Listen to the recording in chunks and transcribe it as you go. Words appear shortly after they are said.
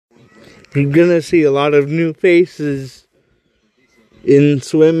You're gonna see a lot of new faces in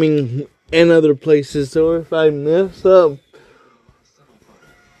swimming and other places. So if I mess up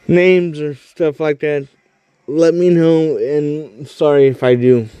names or stuff like that, let me know, and sorry if I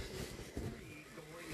do.